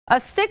A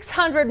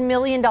 $600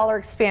 million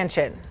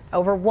expansion,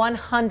 over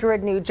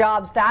 100 new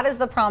jobs. That is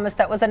the promise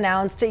that was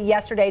announced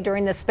yesterday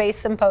during the Space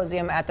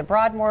Symposium at the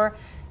Broadmoor.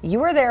 You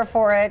were there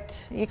for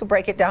it. You could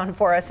break it down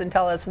for us and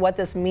tell us what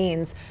this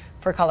means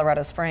for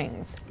Colorado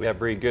Springs. Yeah,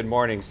 Bree, good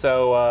morning.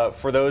 So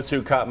for those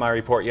who caught my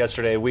report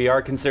yesterday, we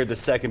are considered the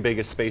second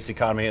biggest space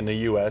economy in the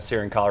U.S.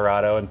 here in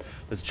Colorado, and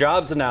this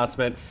jobs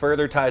announcement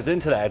further ties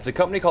into that. It's a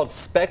company called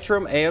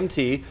Spectrum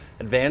AMT,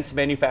 Advanced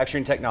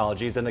Manufacturing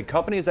Technologies, and the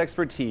company's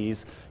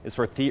expertise is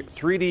for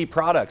 3D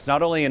products,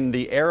 not only in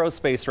the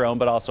aerospace realm,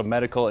 but also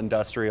medical,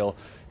 industrial,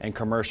 and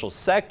commercial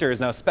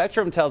sectors. Now,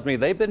 Spectrum tells me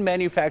they've been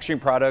manufacturing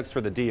products for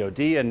the DoD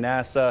and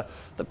NASA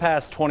the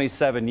past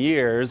 27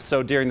 years.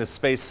 So during the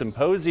Space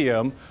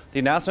Symposium, the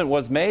announcement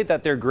was made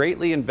that they're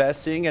greatly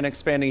investing and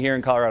expanding here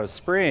in Colorado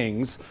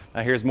Springs.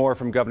 Now, here's more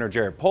from Governor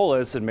Jared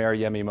Polis and Mayor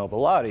Yemi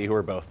Mobilati, who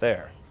are both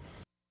there.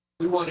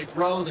 We want to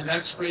grow the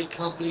next great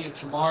company of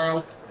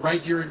tomorrow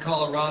right here in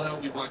Colorado.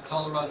 We want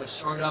Colorado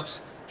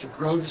startups to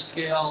grow to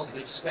scale and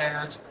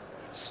expand.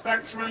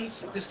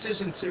 Spectrum's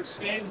decision to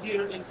expand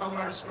here in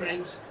Colorado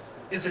Springs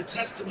is a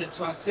testament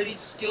to our city's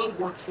skilled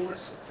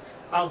workforce,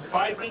 our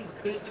vibrant,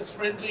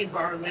 business-friendly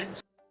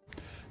environment.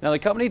 Now, the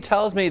company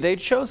tells me they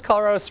chose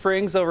Colorado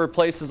Springs over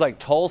places like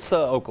Tulsa,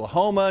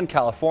 Oklahoma, and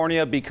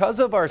California because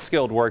of our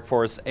skilled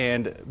workforce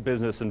and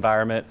business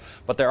environment.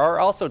 But there are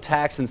also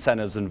tax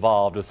incentives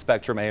involved, with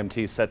Spectrum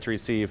AMT set to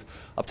receive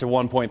up to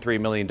 $1.3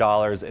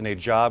 million in a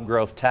job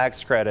growth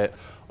tax credit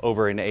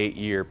over an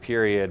 8-year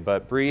period.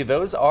 But Bree,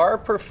 those are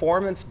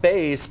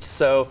performance-based,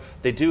 so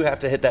they do have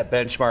to hit that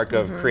benchmark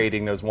of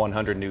creating those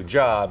 100 new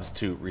jobs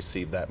to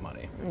receive that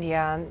money.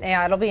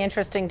 Yeah, it'll be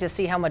interesting to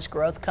see how much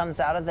growth comes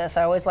out of this.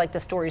 I always like the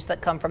stories that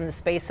come from the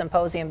Space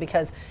Symposium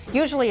because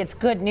usually it's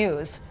good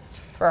news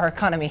for our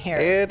economy here.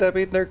 And I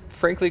mean, they're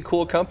frankly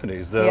cool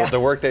companies, the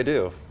work they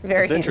do.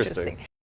 Very it's interesting.